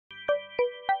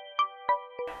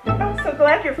so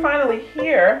glad you're finally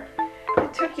here.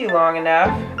 It took you long enough.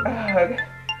 Ugh,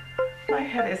 my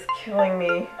head is killing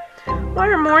me. Why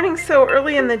are mornings so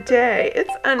early in the day?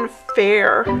 It's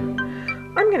unfair.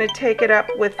 I'm going to take it up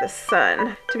with the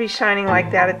sun. To be shining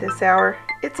like that at this hour,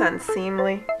 it's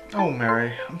unseemly. Oh,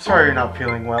 Mary, I'm sorry you're not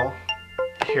feeling well.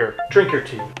 Here, drink your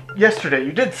tea. Yesterday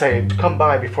you did say to come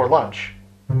by before lunch.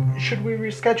 Should we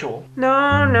reschedule?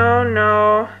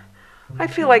 No. I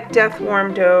feel like death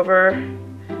warmed over.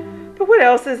 But what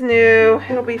else is new?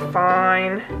 It'll be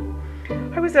fine.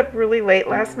 I was up really late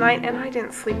last night and I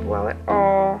didn't sleep well at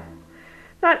all.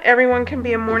 Not everyone can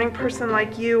be a morning person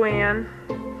like you, Anne.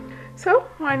 So,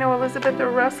 I know Elizabeth or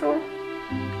Russell.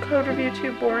 Code review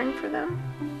too boring for them?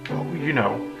 Oh, you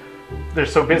know, they're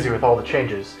so busy with all the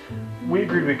changes. We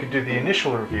agreed we could do the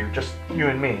initial review, just you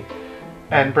and me,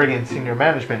 and bring in senior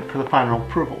management for the final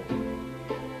approval.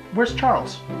 Where's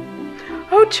Charles?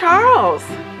 Oh, Charles!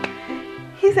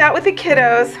 He's out with the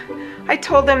kiddos. I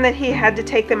told them that he had to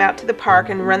take them out to the park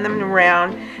and run them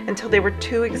around until they were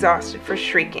too exhausted for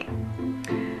shrieking.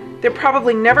 They're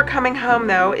probably never coming home,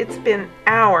 though. It's been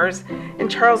hours,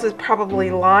 and Charles is probably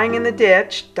lying in the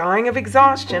ditch, dying of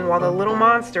exhaustion, while the little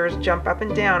monsters jump up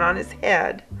and down on his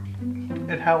head.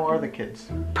 And how are the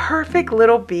kids? Perfect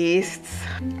little beasts.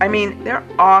 I mean, they're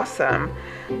awesome.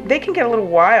 They can get a little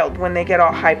wild when they get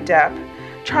all hyped up.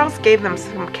 Charles gave them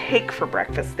some cake for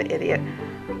breakfast, the idiot.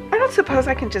 I don't suppose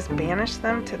I can just banish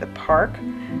them to the park.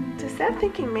 Does that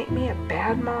thinking make me a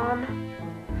bad mom?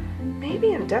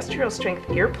 Maybe industrial strength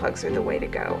earplugs are the way to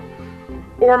go.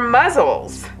 Or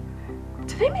muzzles.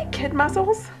 Do they make kid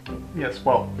muzzles? Yes,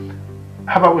 well,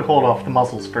 how about we hold off the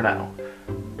muzzles for now?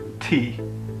 Tea.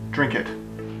 Drink it.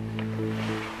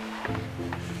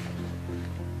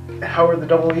 How are the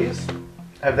double E's?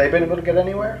 Have they been able to get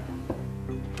anywhere?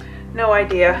 No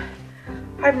idea.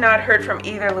 I've not heard from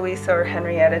either Louisa or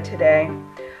Henrietta today.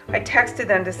 I texted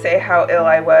them to say how ill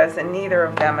I was, and neither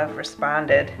of them have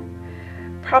responded.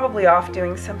 Probably off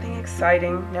doing something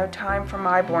exciting. No time for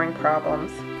my boring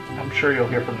problems. I'm sure you'll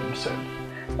hear from them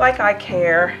soon. Like I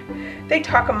care. They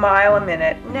talk a mile a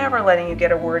minute, never letting you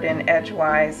get a word in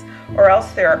edgewise, or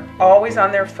else they're always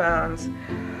on their phones.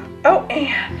 Oh,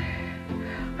 Anne,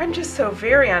 I'm just so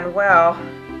very unwell.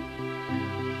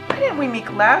 Why didn't we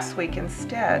meet last week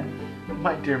instead?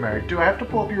 My dear Mary, do I have to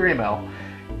pull up your email?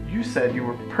 You said you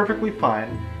were perfectly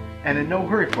fine and in no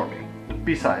hurry for me.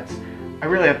 Besides, I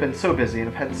really have been so busy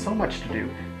and have had so much to do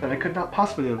that I could not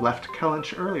possibly have left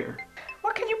lunch earlier.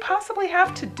 What can you possibly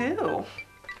have to do?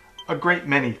 A great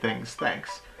many things,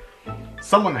 thanks.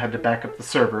 Someone had to back up the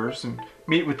servers and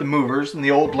meet with the movers and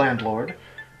the old landlord.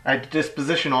 I had to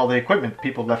disposition all the equipment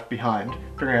people left behind,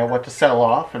 figuring out what to sell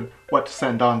off and what to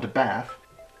send on to Bath.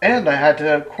 And I had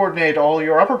to coordinate all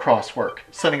your Uppercross work,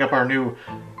 setting up our new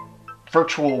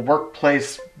virtual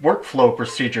workplace workflow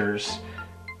procedures.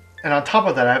 And on top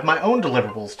of that, I have my own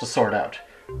deliverables to sort out.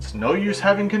 It's no use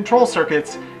having control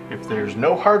circuits if there's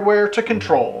no hardware to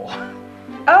control.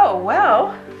 Oh,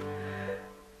 well.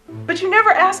 But you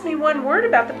never asked me one word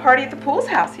about the party at the Pool's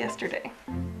house yesterday.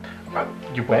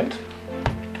 You went?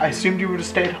 I assumed you would have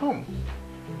stayed home,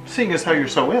 seeing as how you're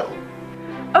so ill.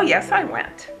 Oh, yes, I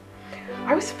went.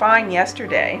 I was fine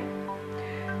yesterday.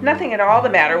 Nothing at all the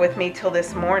matter with me till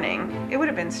this morning. It would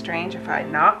have been strange if I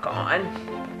had not gone.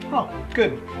 Oh,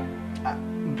 good.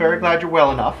 I'm very glad you're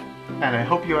well enough, and I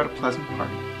hope you had a pleasant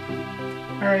party.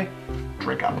 Mary,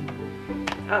 drink up.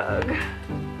 Ugh,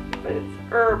 but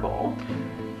it's herbal.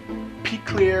 Be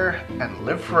clear and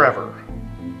live forever.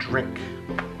 Drink.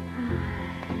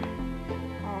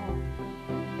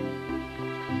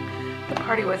 The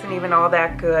party wasn't even all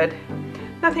that good.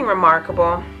 Nothing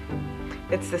remarkable.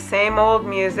 It's the same old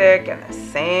music and the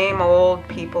same old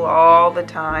people all the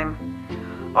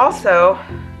time. Also,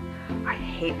 I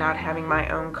hate not having my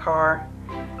own car.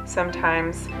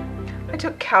 Sometimes I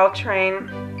took Caltrain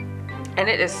and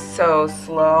it is so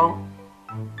slow.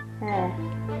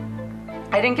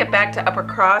 I didn't get back to Upper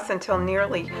Cross until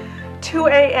nearly 2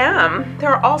 a.m. There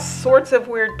are all sorts of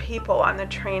weird people on the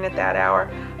train at that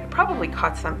hour. I probably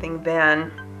caught something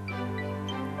then.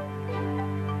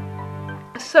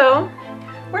 So,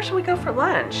 where should we go for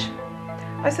lunch?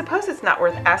 I suppose it's not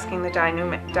worth asking the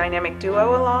dynamic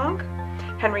duo along.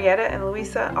 Henrietta and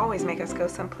Louisa always make us go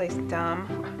someplace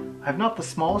dumb. I have not the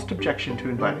smallest objection to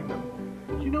inviting them.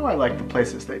 You know I like the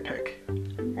places they pick.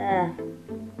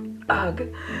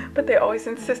 Ugh, but they always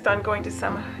insist on going to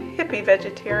some hippie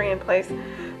vegetarian place.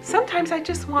 Sometimes I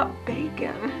just want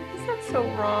bacon. Is that so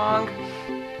wrong?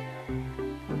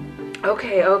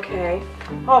 Okay,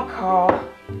 I'll call.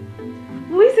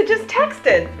 Louisa just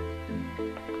texted.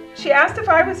 She asked if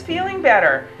I was feeling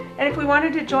better And if we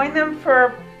wanted to join them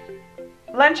for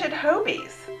lunch at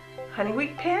Hobie's, honey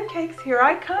wheat pancakes, here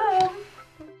I come.